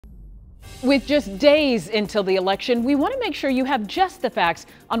With just days until the election, we want to make sure you have just the facts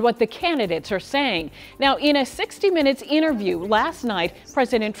on what the candidates are saying. Now, in a 60 Minutes interview last night,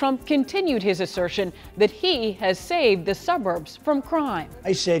 President Trump continued his assertion that he has saved the suburbs from crime.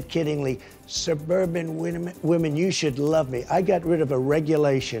 I said kiddingly, suburban women, you should love me. I got rid of a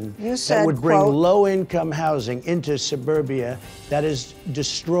regulation that would bring low-income housing into suburbia that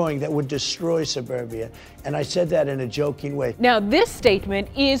would destroy suburbia. And I said that in a joking way. Now, this statement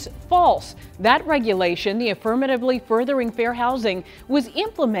is false. That regulation, the Affirmatively Furthering Fair Housing, was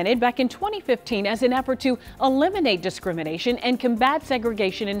implemented back in 2015 as an effort to eliminate discrimination and combat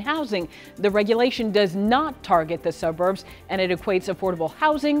segregation in housing. The regulation does not target the suburbs, and it equates affordable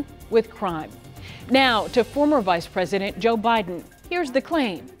housing with crime. Now, to former Vice President Joe Biden, here's the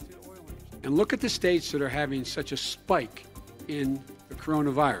claim. And look at the states that are having such a spike in the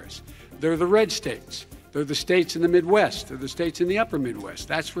coronavirus. They're the red states. They're the states in the Midwest. They're the states in the upper Midwest.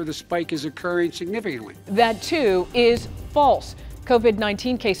 That's where the spike is occurring significantly. That, too, is false.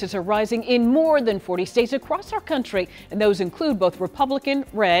 COVID-19 cases are rising in more than 40 states across our country, and those include both Republican,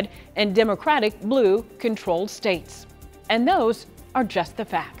 red, and Democratic, blue, controlled states. And those are just the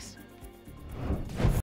facts.